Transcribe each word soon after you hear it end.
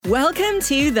Welcome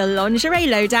to the Lingerie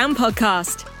Lowdown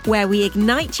podcast, where we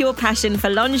ignite your passion for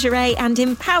lingerie and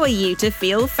empower you to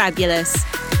feel fabulous.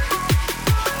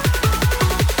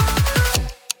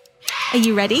 Are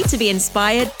you ready to be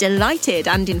inspired, delighted,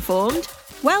 and informed?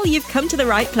 Well, you've come to the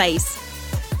right place.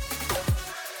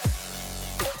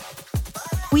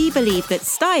 We believe that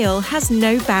style has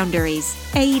no boundaries.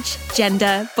 Age,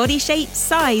 gender, body shape,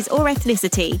 size, or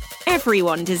ethnicity.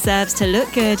 Everyone deserves to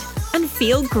look good and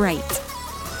feel great.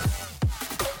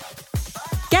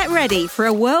 Get ready for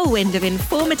a whirlwind of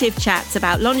informative chats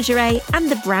about lingerie and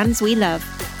the brands we love.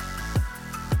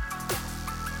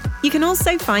 You can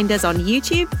also find us on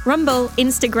YouTube, Rumble,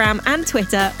 Instagram, and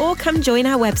Twitter, or come join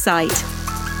our website.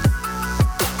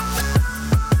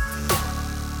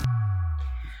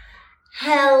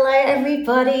 Hello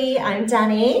everybody, I'm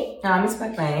Dani. And I'm Miss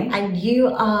Black. And you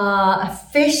are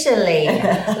officially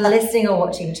listening or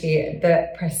watching to the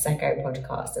Prosecco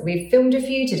Podcast. We've filmed a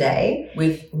few today.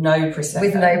 With no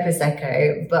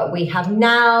Prosecco. But we're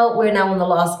now on the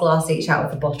last glass each out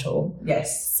of the bottle.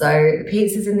 Yes. So the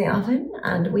pizza's in the oven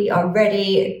and we are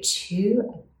ready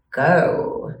to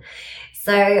go.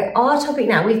 So our topic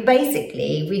now, we've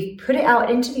put it out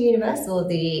into the universe, or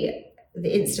the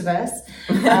Instaverse.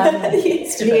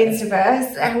 The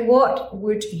Instaverse. And what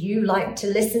would you like to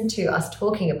listen to us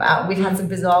talking about? We've had some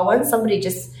bizarre ones.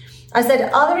 I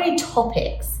said, are there any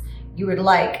topics you would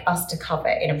like us to cover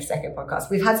in a Prosecco podcast?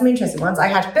 We've had some interesting ones. I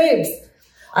had boobs.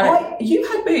 You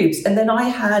had boobs, and then I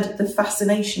had the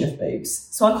fascination of boobs.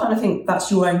 So I kind of think that's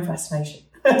your own fascination.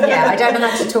 Yeah, I don't know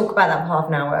how to talk about that for half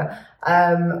an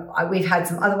hour. We've had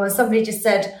some other ones. Somebody just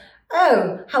said,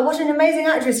 what an amazing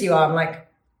actress you are. I'm like,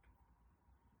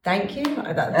 thank you.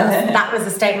 That was a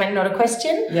statement, not a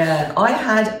question.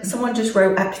 Yeah, someone just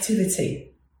wrote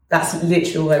activity. That's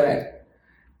literally all they wrote.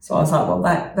 So I was like, well,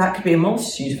 that could be a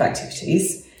multitude of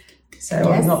activities. So yes.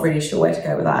 I'm not really sure where to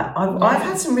go with that. I've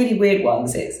had some really weird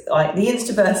ones. It's like the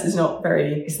Instaverse is not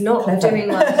very... It's not clever. Doing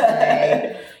well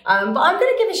today. But I'm going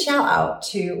to give a shout out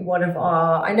to one of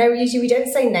our... I know usually we don't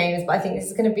say names, but I think this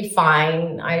is going to be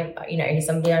fine. He's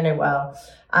somebody I know well.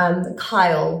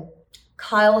 Kyle.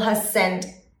 Kyle has sent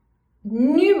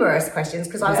numerous questions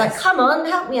because I was like, come on,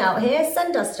 help me out here,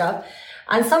 send us stuff.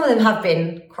 And some of them have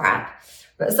been crap,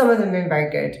 but some of them have been very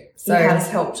good. So he has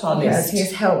helped our list. Yes, he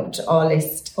has helped our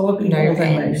list. Probably more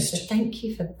than most. So thank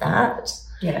you for that.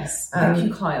 Yes, thank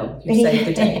you, Kyle. You saved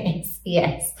the day.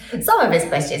 Yes. Some of his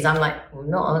questions, I'm like, I'm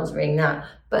not answering that,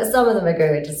 but some of them are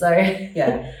good. So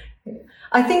yeah,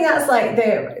 I think that's like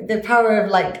the power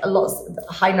of like a lot of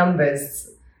high numbers.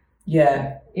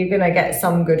 Yeah, you're gonna get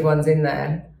some good ones in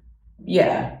there.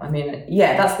 Yeah, I mean,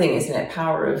 that's the thing, isn't it?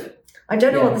 Power of... I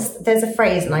don't know there's a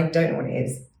phrase and I don't know what it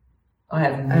is. I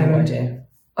have no idea.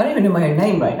 I don't even know my own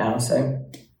name right now, so...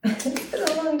 It's been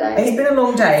a long day. It's been a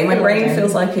long day. My brain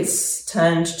feels like it's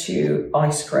turned to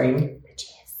ice cream.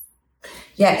 Cheers.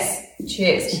 Yes.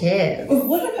 Cheers. Cheers. Oh,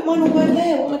 why did I put mine all over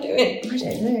there? What am I doing? I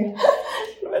don't know.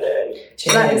 What am I doing?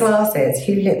 Cheers. Black glasses.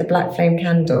 Who lit the black flame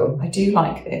candle? I do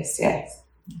like this, yes.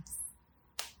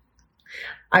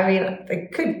 I mean, they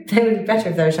would be better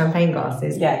if they were champagne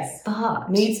glasses. Yes. But...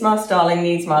 Needs must, darling,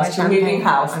 needs must. We're moving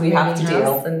house. We have to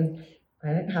deal. And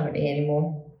I don't have any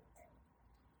anymore.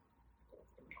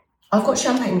 I've got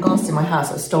champagne glasses in my house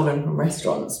that are stolen from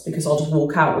restaurants because I'll just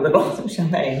walk out with a glass of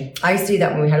champagne. I used to do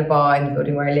that when we had a bar in the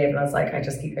building where I live, and I was like, I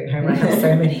just keep going home and I have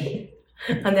so many.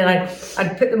 And then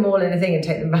I'd put them all in a thing and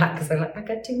take them back because I'm like, I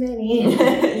got too many.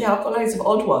 Yeah, I've got loads of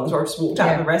odd ones where I've just walked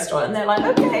out of the restaurant and they're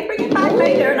like, okay, bring it back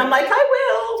later. And I'm like, I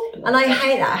will. And I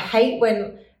hate that. I hate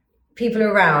when people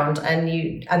are around and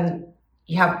you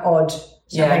have odd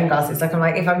champagne glasses. Like I'm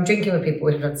like, if I'm drinking with people,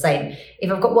 it's the same.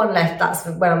 If I've got one left, that's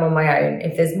when I'm on my own.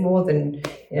 If there's more than,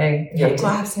 I've got to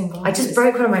have same glasses. I just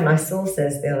broke one of my nice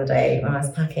saucers the other day when I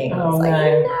was packing. I was like,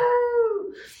 no.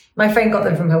 My friend got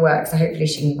them from her work, so hopefully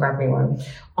she can grab me one.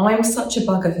 I'm such a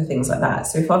bugger for things like that.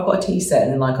 So if I've got a tea set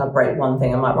and then I break one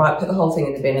thing, I'm like, right, put the whole thing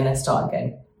in the bin and then start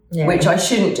again. Yeah. Which I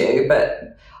shouldn't do,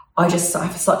 but I have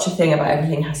such a thing about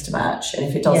everything has to match. And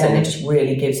if it doesn't, it just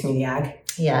really gives me the ag.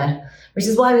 Yeah. Which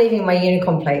is why I'm leaving my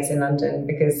unicorn plates in London,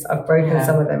 because I've broken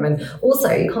some of them. And also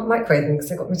you can't microwave them because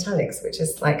they've got metallics, which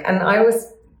is like, and I always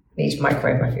need to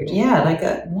microwave my food.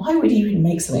 Yeah, why would you even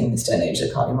make something in this day and age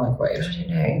that can't be microwaved? I don't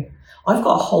know. I've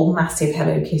got a whole massive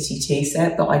Hello Kitty tea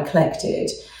set that I collected,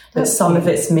 but some of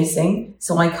it's missing,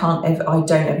 so I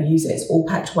don't ever use it. It's all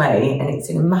packed away, and it's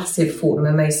in a massive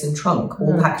Fortnum & Mason trunk,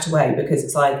 all packed away, because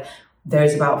it's like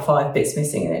there's about 5 bits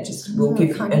missing, and it just will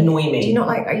annoy me.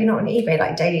 Are you not on eBay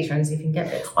like daily trying to see if you can get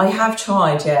bits? I have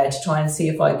tried, to try and see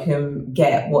if I can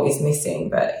get what is missing,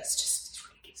 but it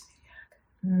really gives me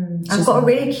the I've got a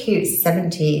really cute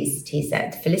 70s tea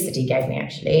set Felicity gave me,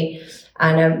 actually.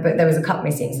 And but there was a cup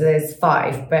missing, so there's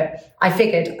 5. But I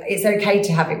figured it's okay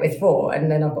to have it with 4,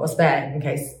 and then I've got a spare in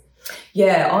case.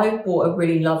 Yeah, I bought a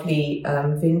really lovely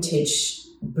vintage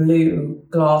blue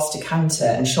glass decanter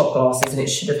and shot glasses, and it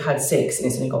should have had 6 and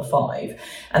it's only got 5.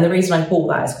 And the reason I bought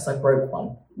that is because I broke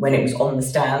one when it was on the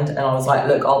stand, and I was like,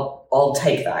 look, I'll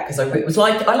take that, because it was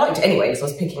like, I liked it anyway because I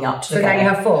was picking up to So now you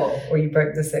have 4, or you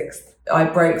broke the 6th? I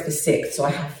broke the 6th, so I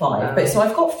have 5. But so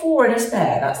I've got 4 and a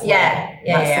spare. That's the way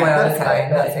I look at it.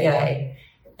 That's okay.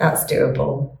 That's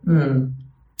doable.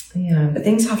 Yeah. But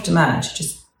things have to match.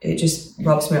 It just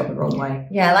rubs me up the wrong way.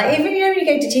 Yeah, like even, when you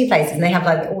go to tea places and they have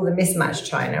like all the mismatched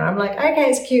china, I'm like, okay,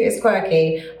 it's cute, it's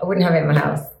quirky. I wouldn't have it in my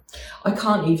house. I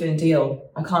can't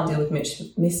deal with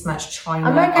mismatched china.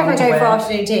 I'm okay underwear. if I go for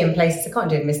afternoon tea in places. I can't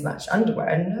do mismatched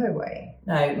underwear. No way.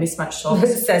 No, mismatched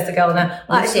socks. Says the girl now.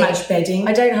 Mismatched bedding.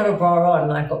 I don't have a bra on.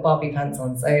 I've got Barbie pants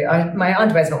on, so my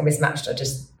underwear's not mismatched. I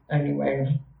just only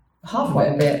wear half of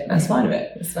it. Bit. That's fine of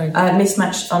it. It's fine.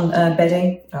 Mismatched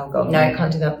bedding. Oh god. No, I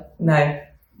can't do that. No,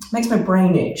 makes my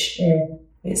brain itch. Yeah.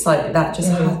 It's like that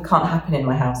just can't happen in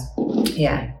my house.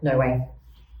 Yeah, no way.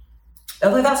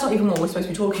 Although that's not even what we're supposed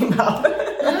to be talking about. No.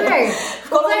 We've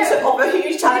got off a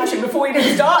huge tangent before we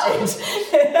even started.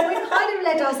 We kind of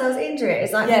led ourselves into it.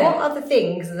 It's like, what are the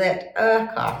things that irk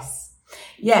us?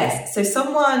 Yes. So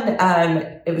someone,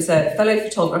 it was a fellow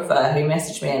photographer who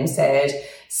messaged me and said,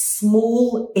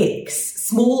 small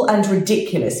and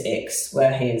ridiculous icks were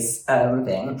his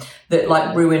thing, that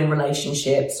like ruin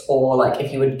relationships, or like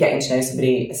if you were getting to know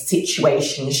somebody, a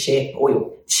situationship, or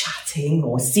you're chatting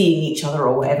or seeing each other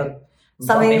or whatever.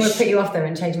 Something would put you off them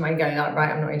and change your mind, going like, right,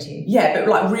 I'm not into you. Yeah, but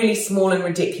like really small and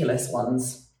ridiculous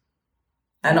ones.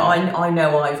 And I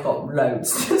know I've got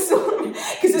loads.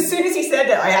 Because as soon as he said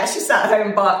it, I actually sat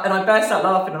home and I burst out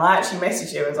laughing, and I actually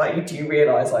messaged him and was like, do you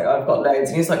realise like I've got loads?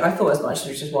 And he was like, I thought as much,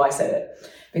 which is why I said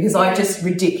it. Because I'm just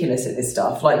ridiculous at this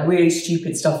stuff. Like really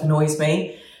stupid stuff annoys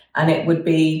me. And it would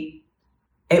be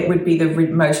the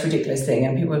most ridiculous thing.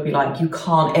 And people would be like, you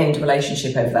can't end a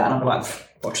relationship over that. And I'd be like,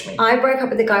 watch me. I broke up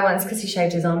with the guy once because he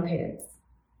shaved his armpits.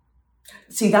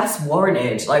 See, that's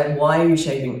warranted. Like, why are you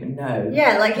shaving? No.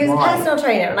 Yeah, like he was a personal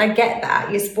trainer, and I get that.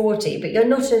 You're sporty, but you're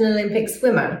not an Olympic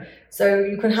swimmer. So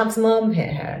you can have some armpit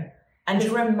hair. And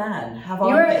you're a man. Have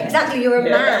armpit hair. Exactly, you're a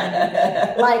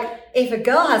man. Like, if a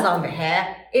girl has armpit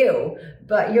hair, ew.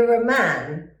 But you're a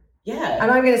man. Yeah.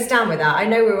 And I'm going to stand with that. I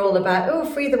know we're all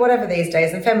about, free the whatever these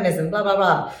days, and feminism, blah, blah,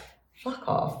 blah. Fuck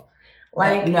off.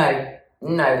 Like, No.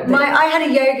 I had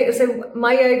a yoga, so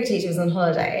my yoga teacher was on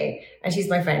holiday, and she's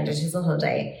my friend, and she's on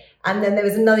holiday. And then there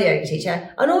was another yoga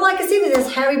teacher, and all I could see was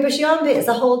this hairy, bushy armpits,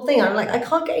 the whole thing. I'm like, I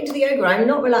can't get into the yoga. I'm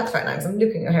not relaxed right now because I'm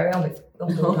looking at hairy armpits the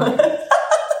whole time.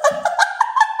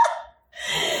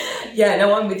 Yeah,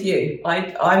 no, I'm with you.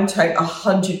 I'm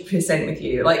 100% with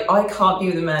you. Like, I can't be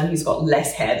with a man who's got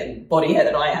less body hair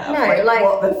than I have. No, like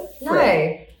what the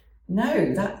frick?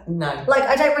 No. No. Like,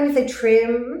 I don't mind if they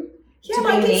trim. Yeah,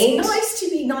 like it's nice to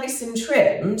be nice and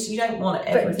trimmed. You don't want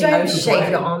everything. But don't overgrown.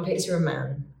 shave your armpits. You're a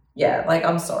man. Yeah, like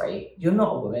I'm sorry, you're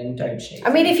not a woman. Don't shave.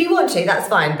 I mean, if you want to, that's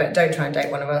fine. But don't try and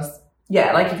date one of us.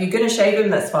 Yeah, like if you're gonna shave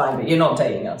him, that's fine. But you're not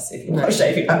dating us if you're not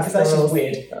shaving us. Because that's just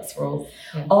weird. That's rules.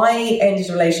 Yeah. I ended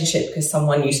a relationship because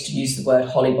someone used to use the word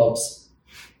hollybobs.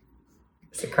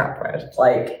 It's a crap word.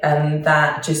 Like, and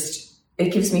that just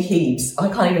it gives me heaves.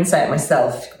 I can't even say it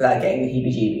myself without getting the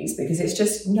heebie-jeebies because it's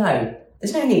just no.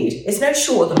 There's no need. It's no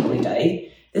shorter than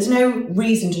holiday. There's no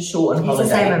reason to shorten holiday. It's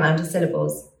the same amount of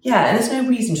syllables. Yeah, and there's no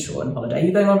reason to shorten holiday.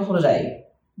 You're going on holiday.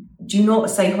 Do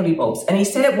not say hollybobs. And he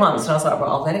said it once, and I was like, right,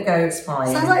 I'll let it go. It's fine.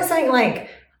 Sounds like something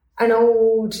like an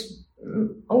old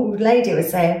lady would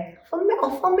say,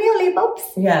 off on me, hollybobs.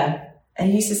 Yeah. And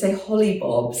he used to say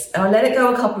hollybobs. And I let it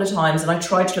go a couple of times, and I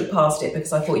tried to look past it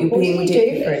because I thought you're being ridiculous. What do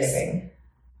you do for a living?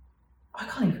 I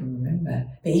can't even remember.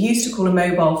 But he used to call a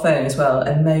mobile phone as well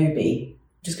a Moby.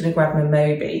 Just going to grab my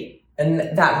Moby. And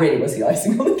that really was the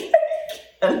icing on the cake.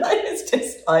 And it's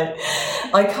just, I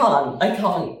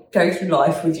can't go through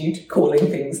life with you calling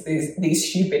things these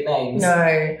stupid names.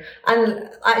 No. And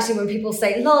actually when people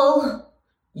say lol.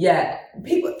 Yeah.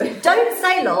 People don't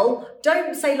say lol.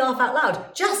 Don't say laugh out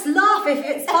loud. Just laugh if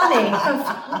it's funny.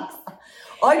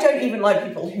 I don't even like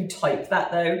people who type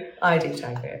that though. I do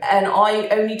type it. And I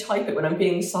only type it when I'm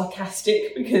being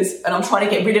sarcastic and I'm trying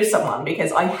to get rid of someone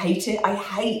because I hate it. I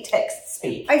hate text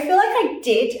speak. I feel like I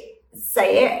did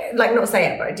say it, like not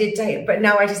say it, but I did say it, but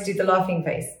now I just do the laughing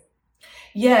face.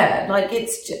 Yeah, like it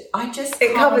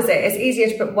covers it. It's easier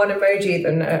to put one emoji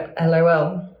than a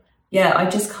LOL. Yeah,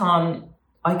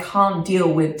 I can't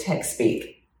deal with text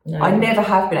speak. No. I never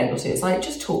have been able to. It's like,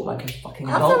 just talk like a fucking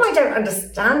Half adult. the time I don't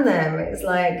understand them. It's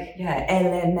like... Yeah,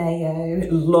 LMAO,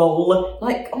 lol.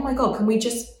 Like, oh my God, can we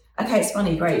just... Okay, it's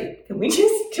funny, great. Can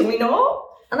we not?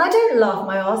 And I don't laugh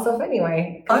my arse off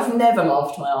anyway. I've never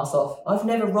laughed my ass off. I've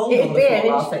never rolled on the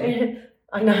floor laughing.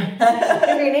 I know.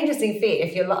 It'd be an interesting feat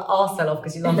if your arse fell off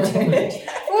because you laughed too much.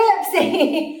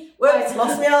 Whoopsie! Whoops,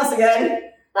 lost my arse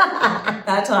again.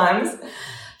 Bad times.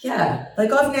 Yeah,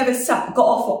 like I've never got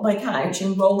off my couch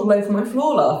and rolled all over my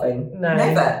floor laughing. No.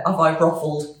 Never have I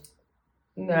ruffled.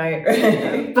 No.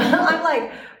 But I'm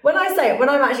like, when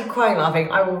I'm actually crying laughing,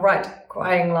 I will write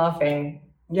crying laughing.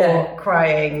 Yeah. Or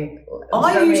crying.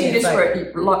 I usually just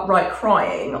write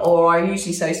crying, or I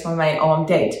usually say to my mate, oh, I'm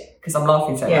dead, because I'm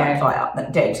laughing so much,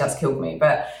 like, dead, that's killed me.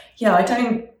 But yeah,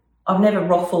 I've never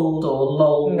ruffled or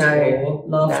lolled or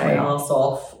laughed my arse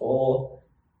off, or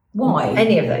why?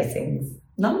 Any of those things.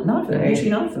 None of them. Usually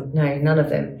none of them. No, none of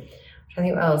them. I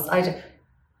think what else? I don't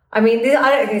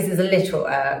think this is a literal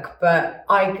irk, but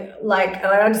and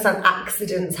I understand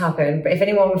accidents happen, but if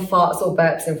anyone farts or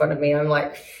burps in front of me, I'm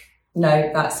like...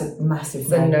 No, that's a massive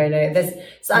no.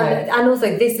 And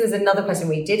also, this was another question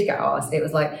we did get asked. It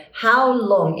was like, how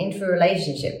long into a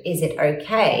relationship is it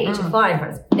okay to fart in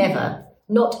front of... Never.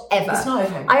 Not ever. It's not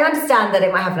okay. I understand that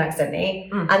it might happen accidentally,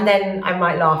 and then I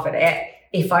might laugh at it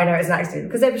if I know it's an accident,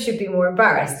 because they should be more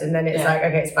embarrassed, and then it's like,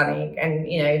 okay, it's funny, and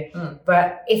you know.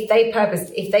 But if they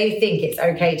think it's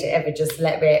okay to ever just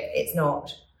let it, it's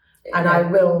not. And I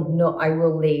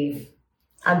will leave.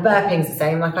 And burping's the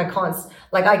same. Like I can't,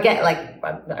 like I get like,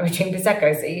 I'm drinking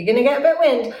Prosecco, so you're going to get a bit of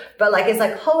wind, but like, it's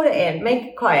like, hold it in, make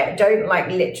it quiet. Don't like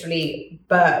literally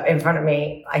burp in front of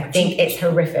me. I think it's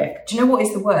horrific. Do you know what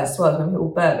is the worst? Well, when people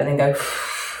burp and then go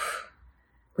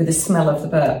with the smell of the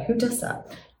burp. Who does that?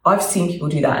 I've seen people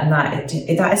do that, and that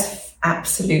is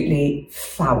absolutely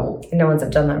foul. No one's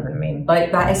ever done that in front of me.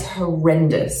 Like, that is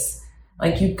horrendous.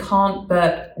 Like, you can't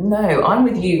burp. No, I'm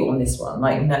with you on this one.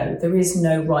 Like, no, there is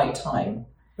no right time.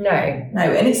 No,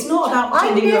 and it's not about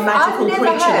pretending you're a magical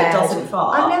creature that doesn't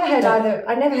fart. I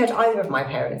never heard either of my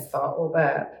parents fart or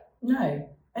burp. No,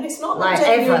 and it's not like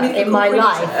ever in my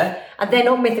life. And they're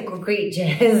not mythical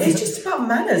creatures. It's just about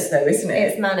manners, though, isn't it?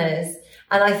 It's manners.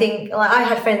 And I think, like, I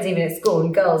had friends even at school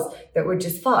and girls that would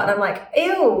just fart, and I'm like,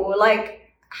 ew, like,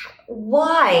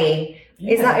 why?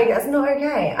 Yeah. That's not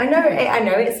okay. I know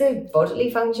it's a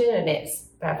bodily function and it's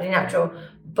perfectly natural,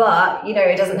 but you know,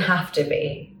 it doesn't have to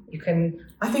be. You can.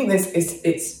 I think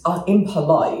it's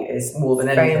impolite is more than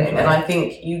anything, and I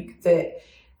think that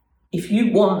if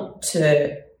you want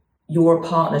your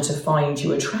partner to find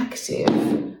you attractive,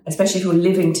 especially if you're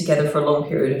living together for a long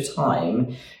period of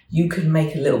time, you can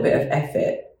make a little bit of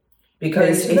effort.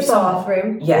 Because go to the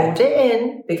bathroom, hold it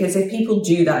in. Because if people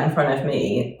do that in front of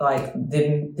me, like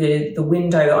the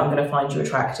window that I'm going to find you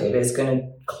attractive is going to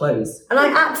close. And I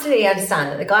absolutely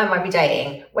understand that the guy might be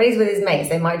dating. When he's with his mates,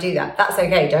 they might do that. That's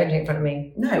okay. Don't do it in front of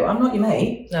me. No, I'm not your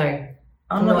mate. No,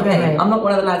 I'm not your mate. I'm not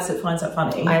one of the lads that finds that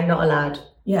funny. I am not a lad.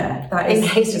 Yeah, that is. In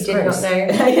case you did not know.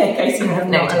 Yeah, in case you have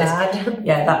not noticed. a lad.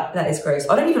 Yeah, that is gross.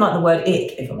 I don't even like the word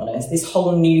ick, if I'm honest. This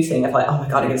whole new thing of like, oh my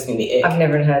God, it gives me the ick. I've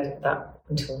never heard that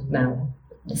until now.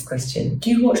 This question. Do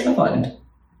you watch Love Island?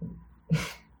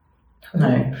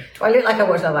 No. Do I look like I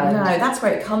watch Love Island? No, that's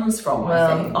where it comes from.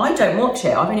 Well, I think I don't watch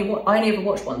it. I only ever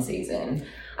watched one season.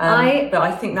 But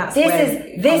I think that's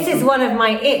this is one of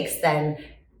my icks. Then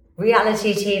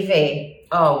reality TV.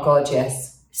 Oh God, yes.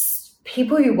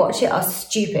 People who watch it are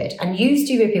stupid, and you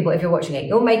stupid people, if you're watching it,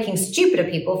 you're making stupider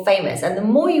people famous. And the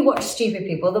more you watch stupid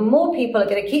people, the more people are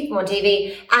going to keep them on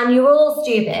TV, and you're all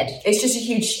stupid. It's just a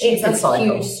huge stupid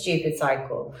cycle. Huge stupid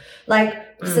cycle. Like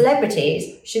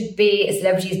celebrities should be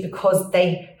celebrities because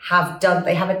they have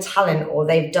a talent, or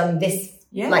they've done this.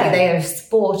 Yeah. Like they are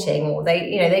sporting, or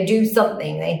they do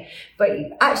something. But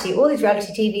actually, all these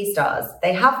reality TV stars,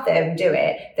 they have them do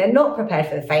it. They're not prepared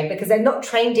for the fame because they're not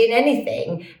trained in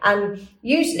anything. And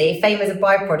usually, fame is a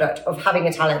byproduct of having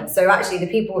a talent. So actually, the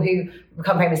people who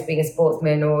become famous being a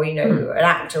sportsman or an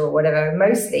actor or whatever,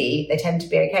 mostly they tend to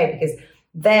be okay because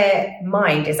their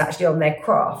mind is actually on their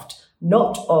craft,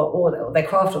 not or their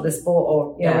craft or the sport,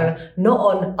 or not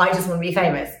on I just want to be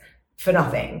famous for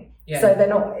nothing. Yeah. So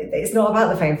it's not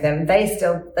about the fame for them. They're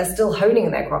still honing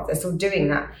in their craft. They're still doing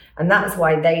that. And that's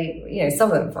why they,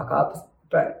 some of them fuck up,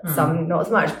 but some not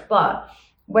as much. But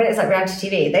when it's like reality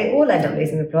TV, they all end up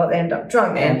losing the plot. They end up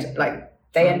drunk.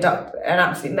 They end up an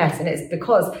absolute mess. And it's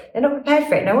because they're not prepared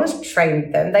for it. No one's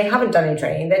trained them. They haven't done any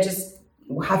training. They're just...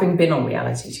 Having been on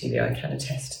reality TV, I can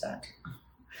attest to that.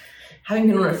 Having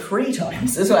been on it 3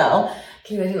 times as well.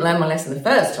 Clearly I didn't learn my lesson the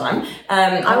first time.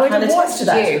 I would have watched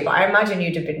you, but I imagine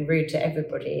you'd have been rude to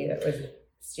everybody that was...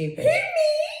 stupid.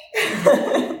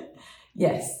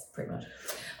 Yes, pretty much.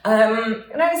 And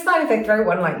it's fine if they throw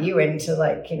one like you in to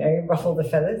ruffle the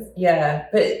feathers. Yeah,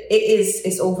 but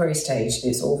it's all very staged.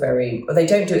 It's all very, they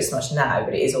don't do it so much now,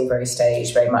 but it is all very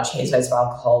staged, very much here's loads of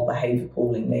alcohol, behave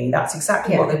appallingly. That's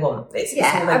exactly what they want. It's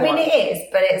all they want. It is,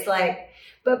 but it's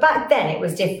but back then it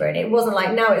was different. It wasn't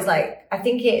like now. It's I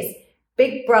think it's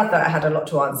Big Brother had a lot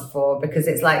to answer for, because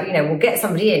it's we'll get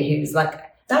somebody in who's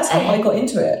That's how I got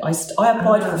into it. I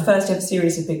applied for the first ever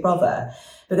series of Big Brother,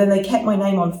 but then they kept my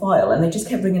name on file and they just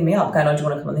kept ringing me up going, oh, do you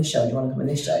want to come on this show? Do you want to come on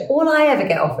this show? All I ever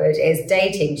get offered is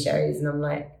dating shows, and I'm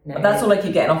like, no. That's all I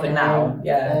keep getting offered now.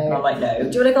 Yeah. No. And I'm like, no.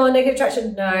 Do you want to go on Naked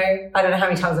Attraction? No. I don't know how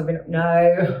many times I've been,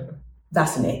 no.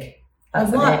 That's an ick.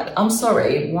 I'm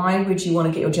sorry, why would you want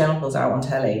to get your genitals out on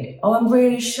telly? Oh, I'm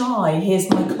really shy, here's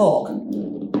my cock.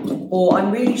 Or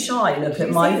I'm really shy, look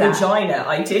at my vagina.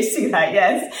 I did see that,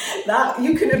 yes.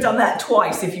 You couldn't have done that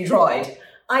twice if you tried.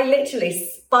 I literally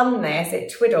spun this,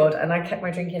 it twiddled, and I kept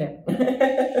my drink in it.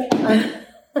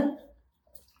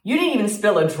 You didn't even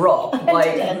spill a drop.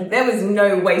 There was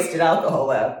no wasted alcohol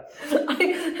there.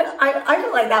 I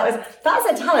feel like that's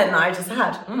a talent that I just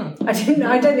had. I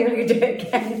don't think I could do it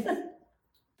again.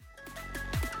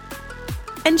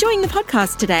 Enjoying the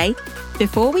podcast today?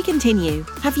 Before we continue,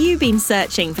 have you been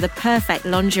searching for the perfect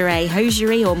lingerie,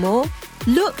 hosiery or more?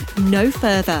 Look no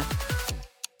further.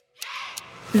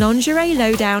 Lingerie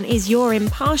Lowdown is your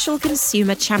impartial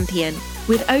consumer champion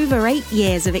with over 8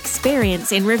 years of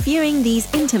experience in reviewing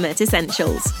these intimate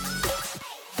essentials.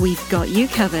 We've got you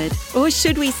covered, or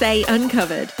should we say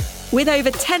uncovered. With over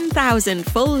 10,000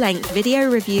 full-length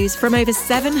video reviews from over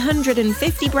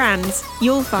 750 brands,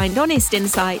 you'll find honest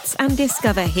insights and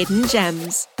discover hidden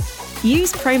gems.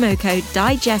 Use promo code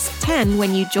DIGEST10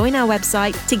 when you join our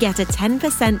website to get a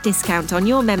 10% discount on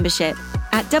your membership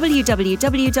at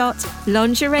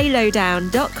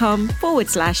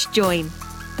www.lingeриelowdown.com/join.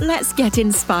 Let's get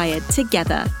inspired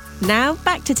together. Now,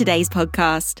 back to today's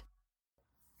podcast.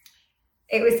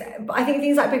 I think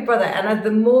things like Big Brother, and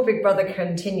the more Big Brother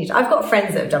continued, I've got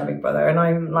friends that have done Big Brother, and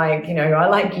I'm like, I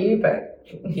like you, but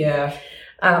yeah.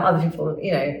 Other people,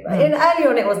 and early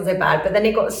on it wasn't so bad, but then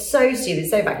it got so stupid,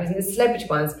 so bad, because the celebrity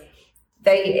ones,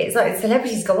 it's like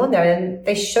celebrities go on there and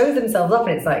they show themselves up,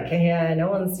 and it's like,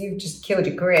 you've just killed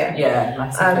your career. Yeah,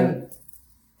 massively.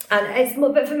 And it's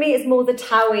more, but for me, it's more the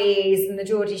Towies and the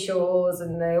Geordie Shores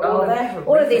and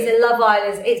all of these in Love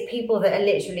Island. It's people that are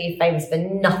literally famous for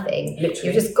nothing. Literally.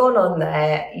 You've just gone on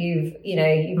there. You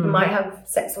might have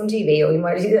sex on TV, or you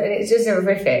might. It's just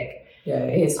horrific. Yeah,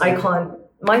 it is. I can't.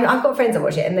 I've got friends that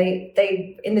watch it, and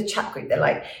they in the chat group,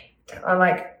 I'm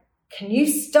like, can you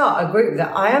start a group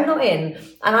that I am not in?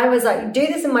 And I was like, do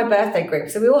this in my birthday group.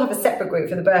 So we all have a separate group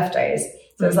for the birthdays.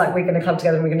 So it's like, we're going to come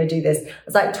together and we're going to do this. I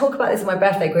was like, talk about this in my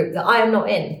birthday group that I am not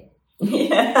in.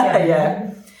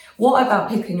 Yeah. What about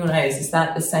picking your nose? Is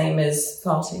that the same as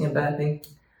farting and burping?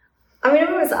 I mean,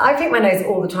 I pick my nose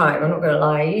all the time. I'm not going to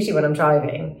lie. Usually when I'm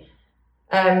driving.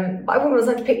 But I wouldn't want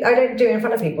someone to pick. I don't do it in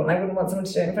front of people, and I wouldn't want someone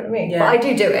to do it in front of me. Yeah. But I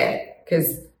do it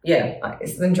because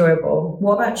it's enjoyable.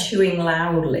 What about chewing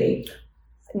loudly?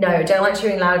 No, I don't like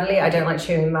chewing loudly. I don't like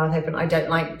chewing with mouth open. I don't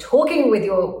like talking with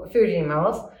your food in your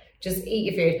mouth. Just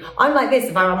eat your food. I'm like this.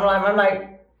 If I'm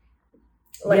like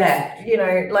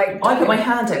I put my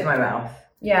hand over my mouth.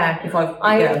 Yeah.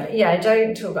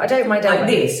 Don't talk. I don't mind like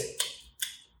this.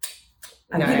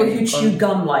 And people who chew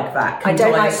gum like that. I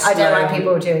don't like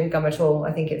people chewing gum at all.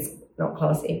 I think it's not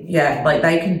classy. Yeah,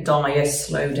 they can die a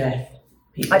slow death.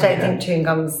 I don't think chewing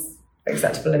gum's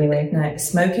acceptable anyway. No.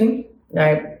 Smoking?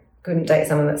 No. Couldn't date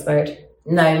someone that smoked.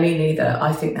 No, me neither.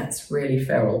 I think that's really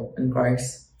feral and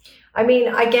gross. I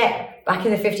mean, I get back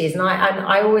in the 50s, and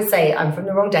I always say I'm from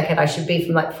the wrong decade. I should be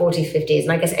from 40s, 50s,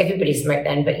 and I guess everybody smoked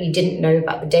then, but you didn't know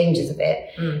about the dangers of it.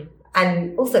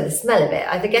 And also the smell of it.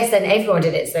 I guess then everyone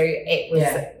did it, so it was,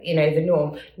 the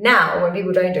norm. Now, when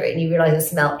people don't do it and you realise the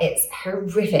smell, it's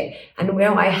horrific. And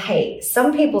I hate,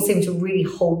 some people seem to really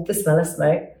hold the smell of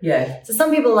smoke. Yeah. So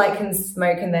some people can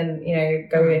smoke and then,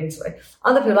 go into it.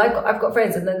 Other people, I've got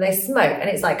friends, and then they smoke, and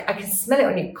it's like, I can smell it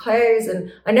on your clothes, and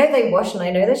I know they wash and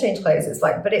I know they change clothes. It's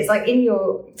like, but it's like in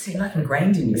your... It's like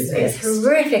ingrained in you, isn't it? It's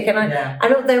horrific. And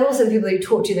and they're also the people who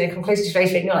talk to you, they come close to your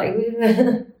face, and you're like...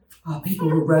 people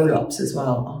with roll-ups as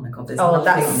well. Oh my God, there's nothing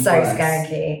that's so worse.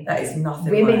 skanky. That is nothing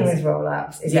Women worse. with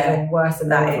roll-ups is even worse than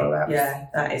men with roll-ups. Yeah,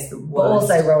 that is the worst. But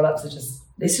also roll-ups are just...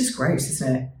 It's just gross,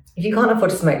 isn't it? If you can't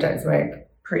afford to smoke, don't smoke.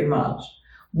 Pretty much.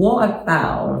 What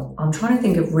about, I'm trying to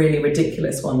think of really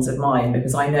ridiculous ones of mine,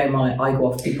 because I know I go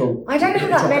off people. I don't have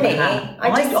that many.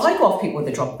 I go off people with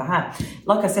the drop of a hat.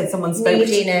 Like I said, someone spoke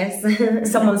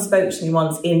to me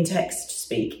once in text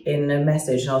speak in a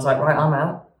message, and I was like, right, I'm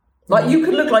out. Like, you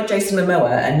could look like Jason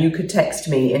Momoa and you could text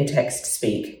me in text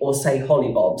speak or say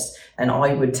hollybobs and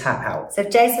I would tap out. So if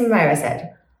Jason Momoa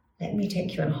said, let me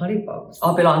take you on hollybobs,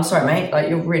 I'll be like, I'm sorry, mate. Like,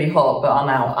 you're really hot, but I'm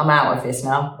out of this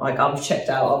now. Like, I'm checked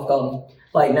out. I've gone.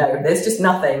 Like, no, there's just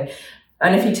nothing.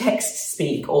 And if you text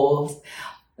speak or...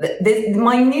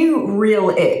 my new real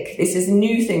ick, this is a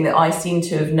new thing that I seem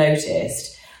to have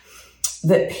noticed,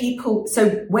 that people...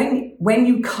 So when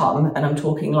you come, and I'm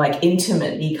talking like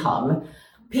intimately come...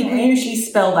 People usually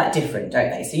spell that different, don't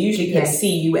they? So usually put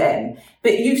C-U-M.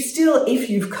 But you still, if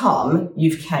you've come,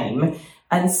 you've came,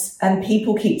 and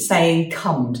people keep saying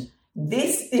cummed.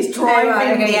 This is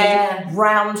driving me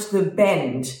round the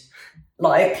bend.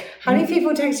 Like, how many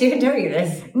people text you and tell you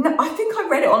this? No, I think I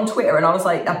read it on Twitter and I was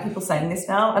like, are people saying this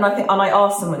now? And I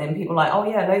asked someone and people were like, oh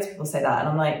yeah, loads of people say that. And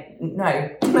I'm like, no,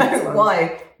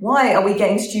 why? Why are we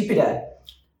getting stupider?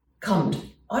 Cummed.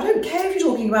 I don't care if you're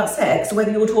talking about sex or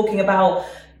whether you're talking about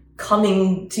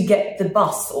coming to get the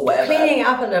bus or whatever. Cleaning it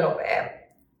up a little bit.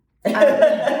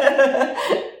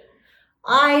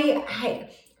 I hate,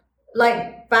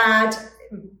 like, bad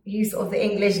use of the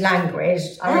English language.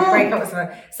 I would break up with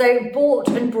someone. So, bought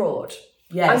and brought.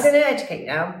 Yes. I'm going to educate you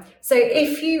now. So,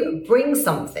 if you bring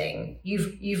something,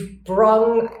 you've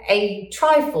brung a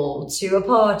trifle to a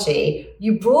party,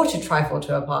 you brought a trifle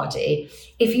to a party.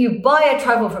 If you buy a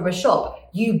trifle from a shop,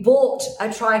 you bought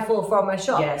a trifle from a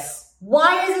shop. Yes.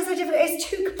 Why is it so different? It's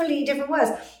two completely different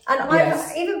words. And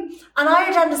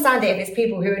I'd understand it if it's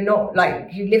people who are not,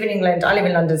 like, who live in England. I live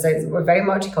in London, so we're very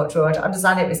multicultural. I'd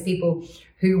understand it if it's people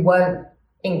who weren't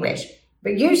English.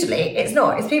 But usually it's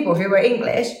not. It's people who are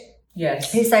English.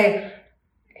 Yes. Who say,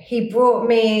 he brought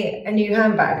me a new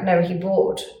handbag. No, he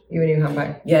bought you a new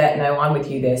handbag. Yeah, no, I'm with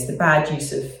you. The bad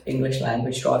use of English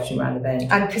language drives you around the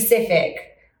bend. And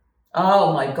Pacific.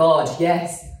 Oh my God,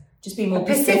 yes. Just be more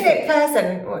Pacific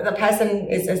person. The person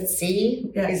is a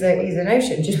sea. Yeah. He's an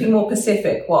ocean. Just be more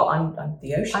Pacific. What? I'm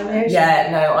the ocean. I'm the ocean.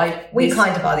 Yeah, no, we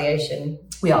kind of are the ocean.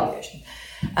 We are the ocean.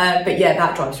 But yeah,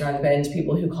 that drives you around the bend.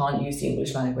 People who can't use the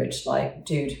English language, like,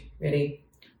 dude, really?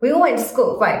 We all went to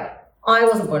school. Right. I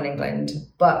wasn't born in England,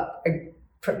 but I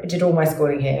did all my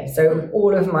schooling here. So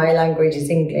all of my language is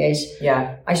English.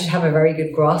 Yeah. I should have a very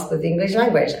good grasp of the English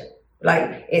language.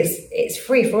 Like, it's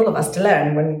free for all of us to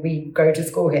learn when we go to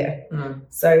school here. Mm.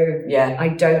 So yeah, I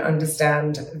don't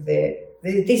understand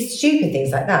these stupid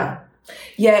things like that.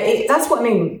 Yeah, that's what I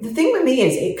mean. The thing with me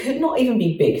is it could not even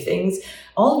be big things.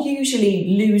 I'll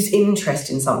usually lose interest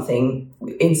in something,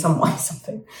 in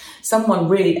someone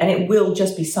really, and it will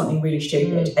just be something really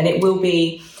stupid. And it will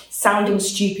be sounding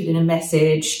stupid in a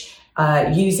message,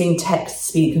 using text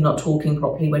speak and not talking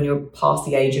properly when you're past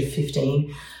the age of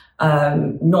 15.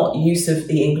 Not use of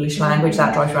the English language,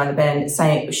 that drives you around the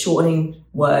bend, shortening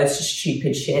words to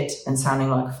stupid shit and sounding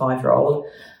like a 5-year-old.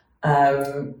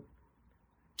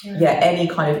 Any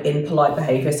kind of impolite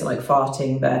behaviour, so like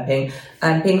farting, burping,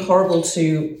 and being horrible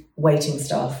to waiting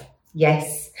staff.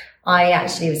 Yes. I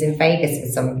actually was in Vegas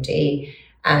with somebody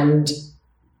and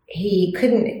he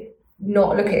couldn't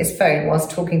not look at his phone whilst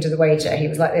talking to the waiter. He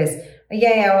was like this,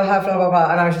 I'll have blah, blah,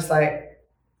 blah. And I was just like,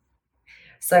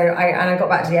 so I got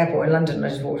back to the airport in London and I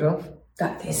just walked off.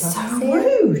 That is so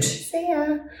rude. See ya.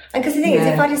 And because the thing is,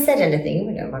 if I just said anything, you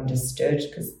wouldn't have understood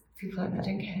because people like that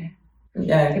don't care.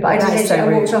 No, but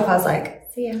I walked off, I was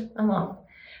like, see ya, I'm off.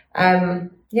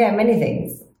 Many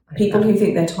things. People who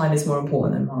think their time is more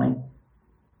important than mine.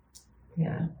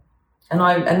 Yeah.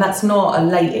 And that's not a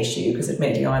late issue because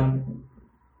admittedly I'm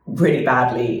really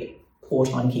badly poor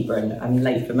timekeeper and I'm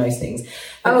late for most things.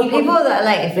 But people that are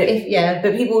late,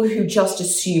 but people who just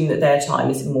assume that their time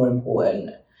is more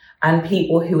important, and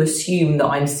people who assume that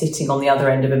I'm sitting on the other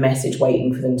end of a message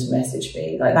waiting for them to message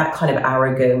me, like that kind of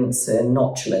arrogance and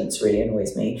nonchalance really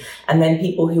annoys me. And then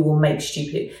people who will make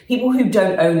people who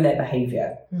don't own their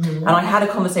behaviour. Mm-hmm. And I had a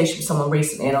conversation with someone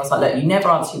recently and I was like, look, you never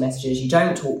answer your messages, you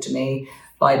don't talk to me.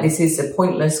 Like, this is a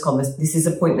pointless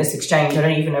exchange. I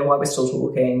don't even know why we're still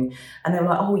talking. And they were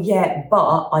like, oh yeah,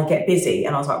 but I get busy.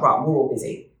 And I was like, right, we're all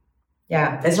busy.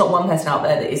 Yeah. There's not one person out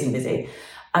there that isn't busy.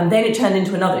 And then it turned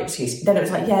into another excuse. Then it was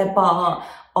like, yeah, but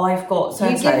I've got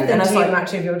so-and-so. You give them too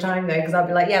much of your time though, because I'd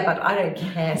be like, yeah, but I don't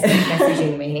care, stop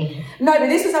messaging me. No, but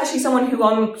this was actually someone who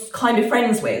I'm kind of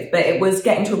friends with, but it was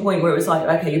getting to a point where it was like,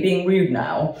 okay, you're being rude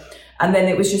now. And then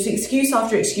it was just excuse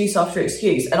after excuse after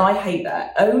excuse. And I hate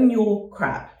that. Own your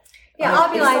crap. Yeah,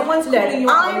 I'll be like, look,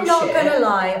 I'm not going to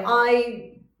lie.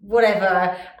 I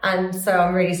whatever. And so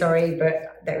I'm really sorry,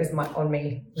 but that was on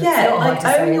me. Yeah, like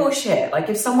own your shit. Like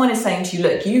if someone is saying to you,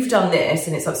 look, you've done this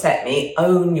and it's upset me,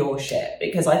 own your shit.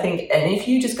 Because I think, and if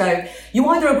you just go, you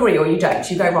either agree or you don't.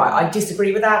 You go, right, I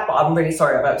disagree with that, but I'm really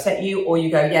sorry I've upset you. Or you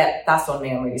go, yeah, that's on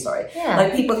me, I'm really sorry. Yeah.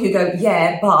 Like people who go,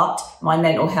 yeah, but my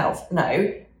mental health.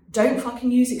 No. Don't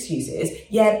fucking use excuses.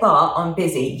 Yeah, but I'm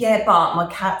busy. Yeah, but my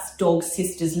cat's dog's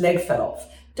sister's leg fell off.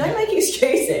 Don't make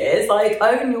excuses. Like,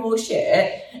 own your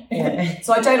shit. Yeah.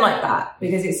 So I don't like that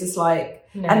because it's just like,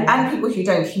 and people who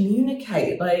don't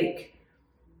communicate, like,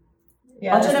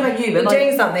 I don't know about you, but like,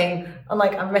 doing something, I'm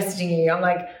messaging you. I'm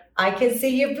like, I can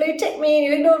see you blue tick me and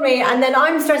you ignored me. And then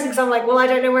I'm stressing because I'm like, well, I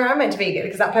don't know where I'm meant to be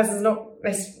because that person's not,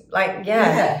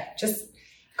 just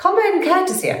common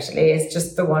courtesy actually is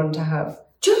just the one to have.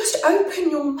 Just open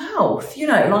your mouth,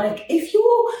 like if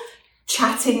you're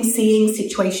chatting, seeing,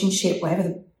 situationship, whatever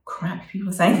the crap people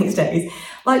are saying these days,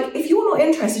 like if you're not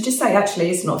interested, just say,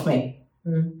 actually, it's not for me.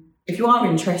 Mm. If you are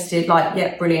interested, like,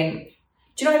 yeah, brilliant.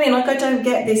 Do you know what I mean? Like, I don't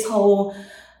get this whole,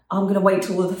 I'm going to wait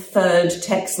till the third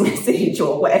text message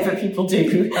or whatever people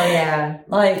do. Oh, yeah.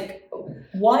 Like,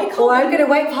 why can't Or I'm going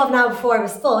to wait for half an hour before I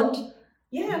respond.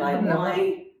 Yeah, like,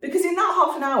 why? Because in that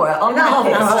half an hour,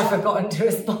 I've forgotten to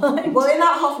respond. Well, in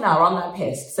that half an hour, I'm that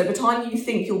pissed. So by the time you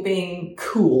think you're being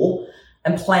cool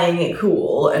and playing it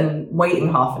cool and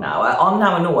waiting half an hour, I'm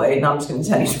now annoyed and I'm just going to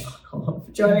tell you to fuck off.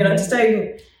 Do you know what I mean? I just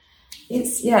don't...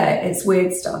 It's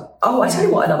weird stuff. Oh, I tell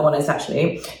you what another one is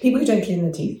actually. People who don't clean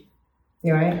their teeth.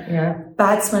 You're right, yeah.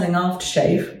 Bad smelling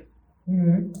aftershave.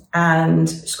 Mm-hmm. And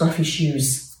scruffy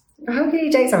shoes. How can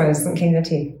you date someone who doesn't clean their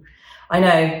teeth? I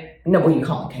know. No, well, you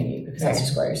can't, can you? Because that's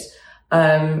just gross.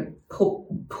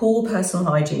 Poor personal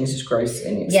hygiene is just gross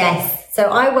in itself. Yes. So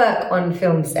I work on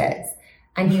film sets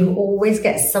and you always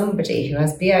get somebody who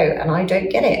has BO and I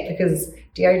don't get it because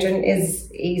deodorant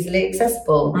is easily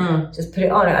accessible. Just put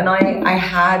it on. And I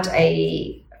had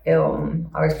a film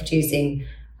I was producing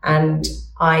and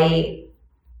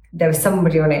there was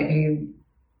somebody on it who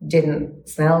didn't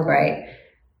smell great.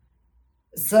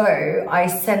 So I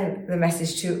sent the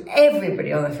message to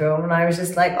everybody on the film and I was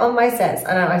just like, on my sets,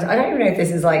 and I don't even know if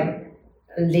this is like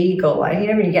legal. Like, you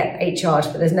don't really get HR'd,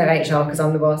 but there's no HR because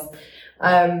I'm the boss.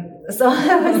 So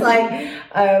I was like,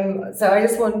 so I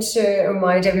just want to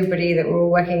remind everybody that we're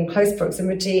all working in close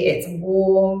proximity. It's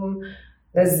warm.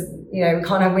 There's, we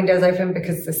can't have windows open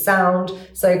because of the sound.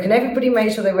 So can everybody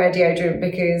make sure they wear deodorant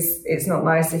because it's not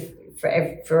nice for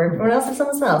everyone else if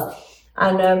someone smells.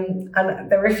 And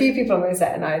there were a few people on my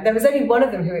set and there was only one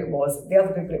of them who it was, the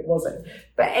other people it wasn't.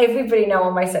 But everybody now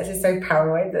on my sets is so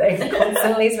paranoid that they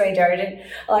constantly spray deodorant.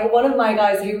 Like one of my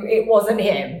guys who it wasn't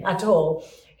him at all.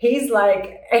 He's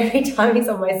like, every time he's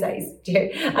on my set,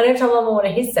 and every time I'm on one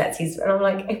of his sets, and I'm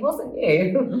like, it wasn't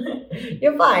you.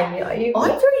 You're fine. I'm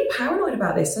very paranoid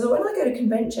about this. So when I go to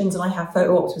conventions and I have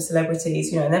photo ops with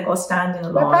celebrities, and they've got to stand in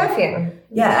a line. Perfume.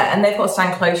 Yeah, and they've got to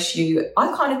stand close to you.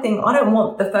 I kind of think, I don't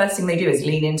want the first thing they do is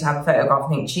lean in to have a photograph and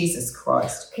think, Jesus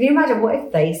Christ. Can you imagine what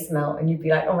if they smell and you'd be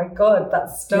like, oh my God,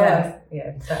 that's stuff.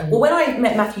 Yeah. Well, when I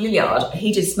met Matthew Lilliard,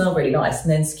 he did smell really nice.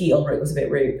 And then Skeet Ulrich was a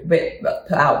bit rude, a bit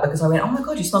put out because I went, oh my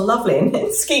God, you smell lovely. And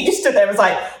then Skeet just stood there and was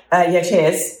like, yeah,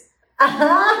 cheers. And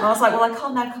I was like, well, I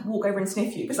can't now walk over and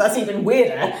sniff you because that's even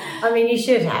weirder. I mean, you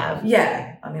should have.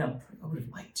 Yeah. I mean, I would have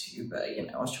liked to, but,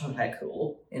 I was trying to play it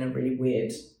cool in a really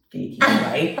weird, geeky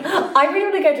way. I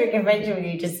really want to go to a convention with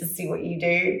you just to see what you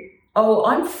do. Oh,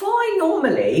 I'm fine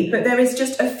normally, but there is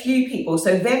just a few people.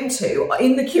 So them two,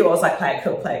 in the queue, I was like, play it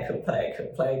cool, play it cool, play it cool,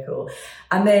 play it cool.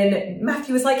 And then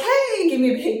Matthew was like, hey, give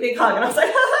me a big, big hug. And I was like,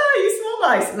 haha, you smell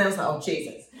nice. And then I was like, oh,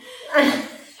 Jesus.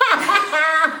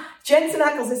 Jensen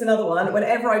Ackles is another one.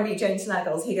 Whenever I meet Jensen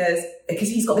Ackles, he goes, because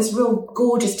he's got this real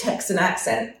gorgeous Texan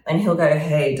accent, and he'll go,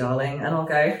 hey, darling. And I'll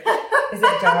go, is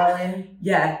it darling?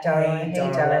 Yeah, darling,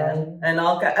 hey, darling. And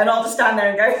I'll just stand there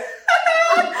and go,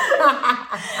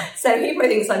 so he probably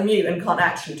thinks I'm mute and can't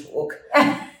actually talk.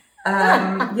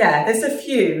 There's a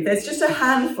few. There's just a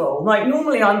handful. Like,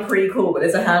 normally I'm pretty cool, but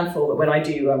there's a handful that when I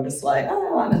do, I'm just like,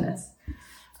 oh, I'm in this.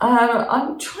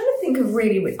 I'm trying to think of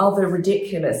really other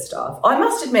ridiculous stuff. I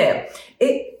must admit,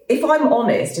 if I'm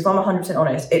honest, if I'm 100%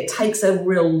 honest, it takes a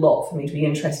real lot for me to be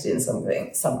interested in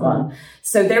someone.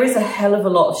 So there is a hell of a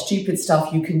lot of stupid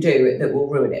stuff you can do that will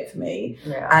ruin it for me.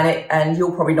 Yeah. And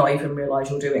you'll probably not even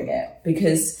realise you're doing it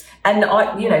because,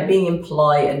 being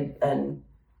impolite and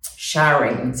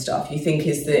showering and stuff, you think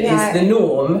is the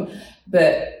norm.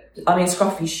 But I mean,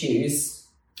 scruffy shoes.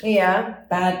 Yeah.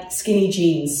 Bad skinny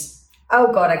jeans.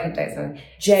 Oh God, I could do something.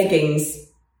 Jeggings.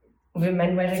 Would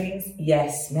men wear jeggings?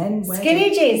 Yes, men wear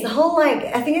skinny jeans. The whole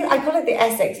I call it the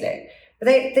Essex look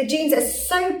The jeans are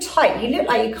so tight. You look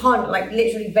like you can't like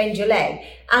literally bend your leg.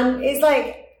 And it's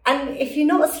like, and if you're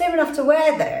not slim enough to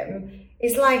wear them,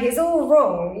 it's like, it's all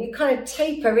wrong. You kind of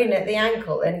taper in at the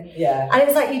ankle and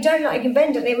it's like, you don't like you can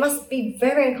bend it and it must be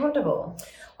very uncomfortable.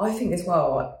 I think as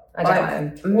well. I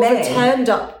don't know. Or the turned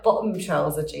up bottom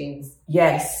trouser jeans.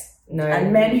 Yes. No.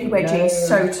 And men who wear jeans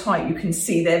so tight you can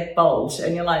see their bulge,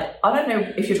 and you're like, I don't know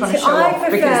if you're trying to show off. I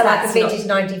prefer like a vintage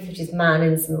 1950s man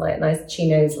in some like nice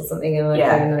chinos or something, and like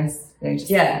very nice.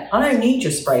 You know, I don't need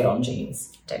your sprayed on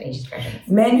jeans. Don't need your sprayed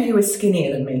on. Men who are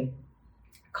skinnier than me.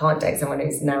 Can't date someone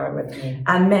who's narrower than me.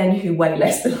 And men who weigh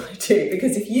less than I do,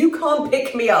 because if you can't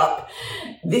pick me up,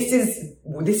 this is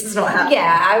not happening.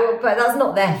 Yeah, but that's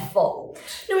not their fault.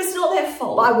 No, it's not their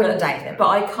fault. But I wouldn't date them. But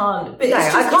I can't. But no,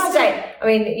 I can't date. I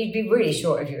mean, you'd be really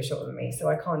short if you were shorter than me, so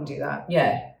I can't do that.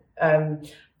 Yeah.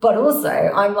 But also,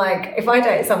 I'm like, if I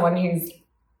date someone who's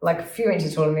like a few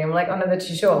inches taller than me, I'm like, oh no, they're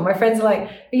too short. And my friends are like,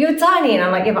 you're tiny, and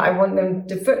I'm like, yeah, but I want them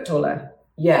a foot taller.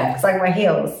 Yeah, because I wear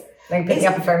heels. They pick me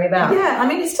up and throw me down. Yeah, I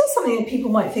mean, it's still something that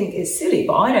people might think is silly,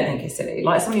 but I don't think it's silly.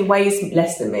 Like, somebody weighs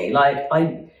less than me. Like,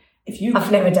 I've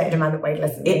never dated a man that weighed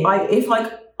less than me.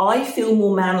 I feel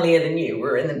more manlier than you,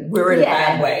 we're in a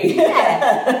bad way.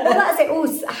 Yeah. Well, that's it. Oh,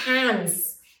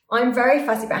 hands. I'm very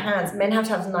fussy about hands. Men have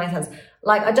to have some nice hands.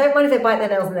 Like, I don't mind if they bite their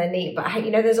nails and they're neat, but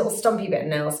you know those little stumpy bit of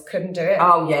nails? Couldn't do it.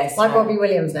 Oh, yes. Like Robbie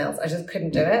Williams' nails. I just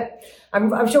couldn't do it.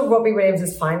 I'm sure Robbie Williams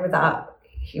is fine with that.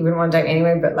 He wouldn't want to date me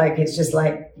anyway, but like, it's just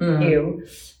like, ew.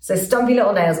 So stumpy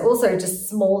little nails. Also, just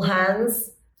small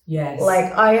hands. Yes.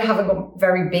 Like, I haven't got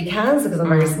very big hands because I'm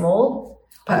very small.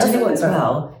 But I tell you what as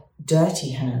well,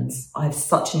 dirty hands. I have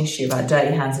such an issue about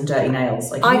dirty hands and dirty nails.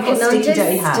 Like, I can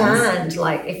understand,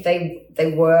 like, if they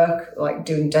work, like,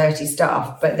 doing dirty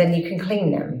stuff, but then you can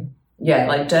clean them. Yeah,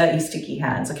 like dirty, sticky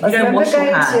hands. Like, if you don't wash your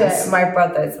hands. I remember going to my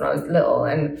brother's when I was little,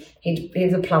 and he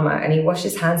was a plumber, and he washed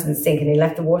his hands in the sink, and he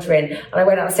left the water in. And I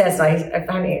went upstairs, and I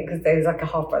found it, because there was like a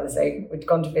half-brother, so we'd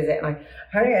gone to visit, and I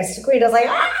heard it, I screamed, I was like,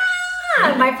 ah!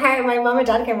 And my mum and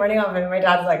dad came running up, and my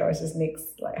dad was like, oh, it's just Nick's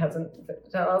like husband.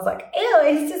 And I was like, ew,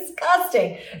 it's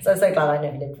disgusting. So I'm so glad I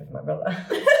never lived with my brother.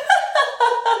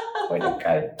 Wouldn't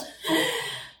go.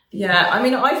 Yeah, I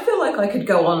mean, I feel like I could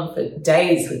go on for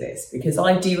days with this, because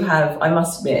I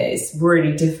must admit, it's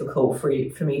really difficult for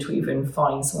me to even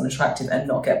find someone attractive and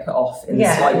not get put off in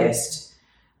the slightest.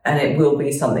 And it will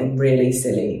be something really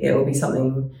silly. It will be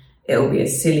a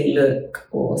silly look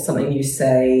or something you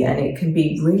say, and it can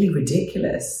be really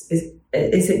ridiculous.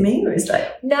 Is it me, or is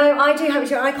that? No, I do have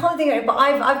it. I can't think of it, but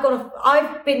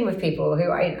I've been with people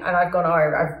who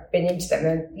I've been into them,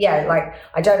 and like,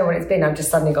 I don't know what it's been. I've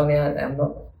just suddenly gone, I'm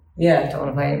not. Yeah, I don't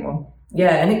want to play anymore.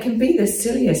 Yeah, and it can be the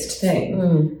silliest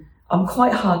thing. I'm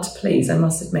quite hard to please, I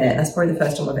must admit. That's probably the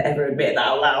first time I've ever admitted that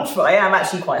out loud, but I am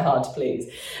actually quite hard to please.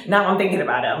 Now I'm thinking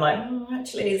about it, I'm like,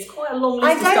 actually, it's quite a long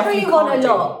list of stuff. I don't really want a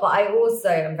lot, but I also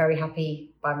am very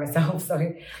happy by myself. So,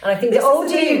 and I think the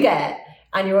older you get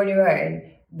and you're on your own,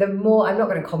 the more I'm not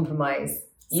going to compromise.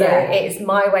 So it's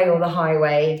my way or the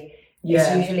highway.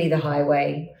 It's usually the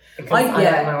highway. Because I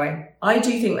like my way. I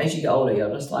do think as you get older, you're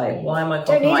just like, why am I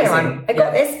compromising? I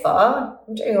got this far.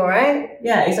 I'm doing all right.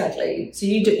 Yeah, exactly. So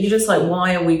you're just like,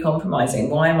 why are we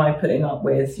compromising? Why am I putting up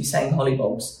with you saying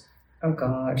hollybobs? Oh,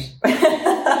 God.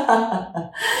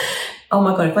 Oh,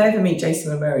 my God. If I ever meet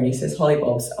Jason Momoa and he says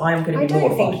hollybobs, I'm going to be mortified. I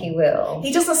don't think he will.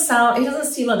 He doesn't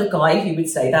seem like the guy who would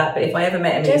say that, but if I ever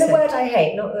met him... Do you know the word I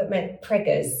hate? Not that it meant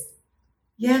preggers.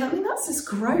 Yeah, I mean, that's just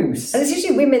gross. And it's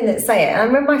usually women that say it. And I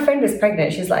remember my friend was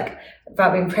pregnant. She was like,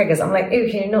 about being preggers. I'm like,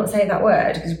 ew, can you not say that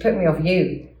word? Because you put me off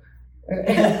you.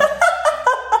 I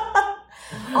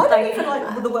don't even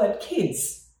like the word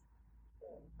kids.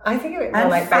 I think of it more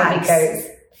like baby goats.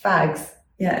 Fags.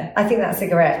 Yeah. I think that's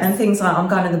cigarettes. And things like, I'm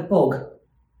going to the bog.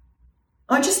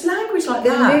 I just language like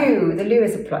that. The loo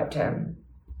is a polite term.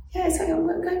 Yeah, it's like, I'm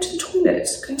going to the toilet,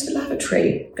 going to the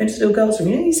lavatory, going to the little girl's room.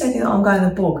 You know, you say things like, I'm going to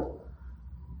the bog.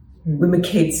 With my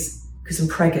kids, because I'm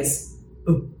preggers.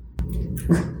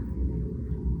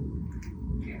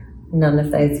 None of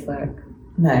those work.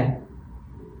 No.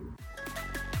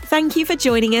 Thank you for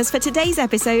joining us for today's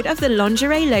episode of the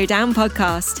Lingerie Lowdown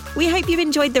podcast. We hope you've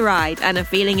enjoyed the ride and are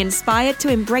feeling inspired to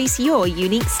embrace your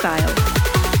unique style.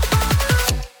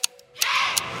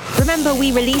 Remember,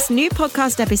 we release new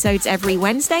podcast episodes every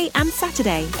Wednesday and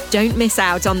Saturday. Don't miss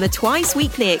out on the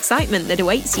twice-weekly excitement that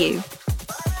awaits you.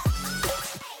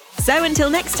 So until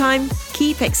next time,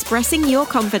 keep expressing your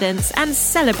confidence and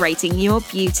celebrating your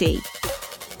beauty.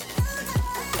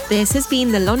 This has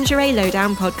been the Lingerie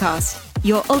Lowdown podcast,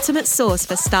 your ultimate source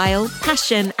for style,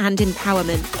 passion, and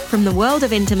empowerment from the world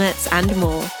of intimates and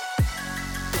more.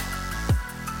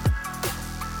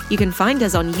 You can find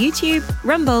us on YouTube,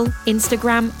 Rumble,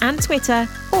 Instagram, and Twitter,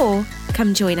 or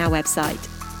come join our website.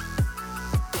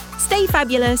 Stay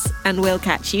fabulous, and we'll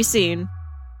catch you soon.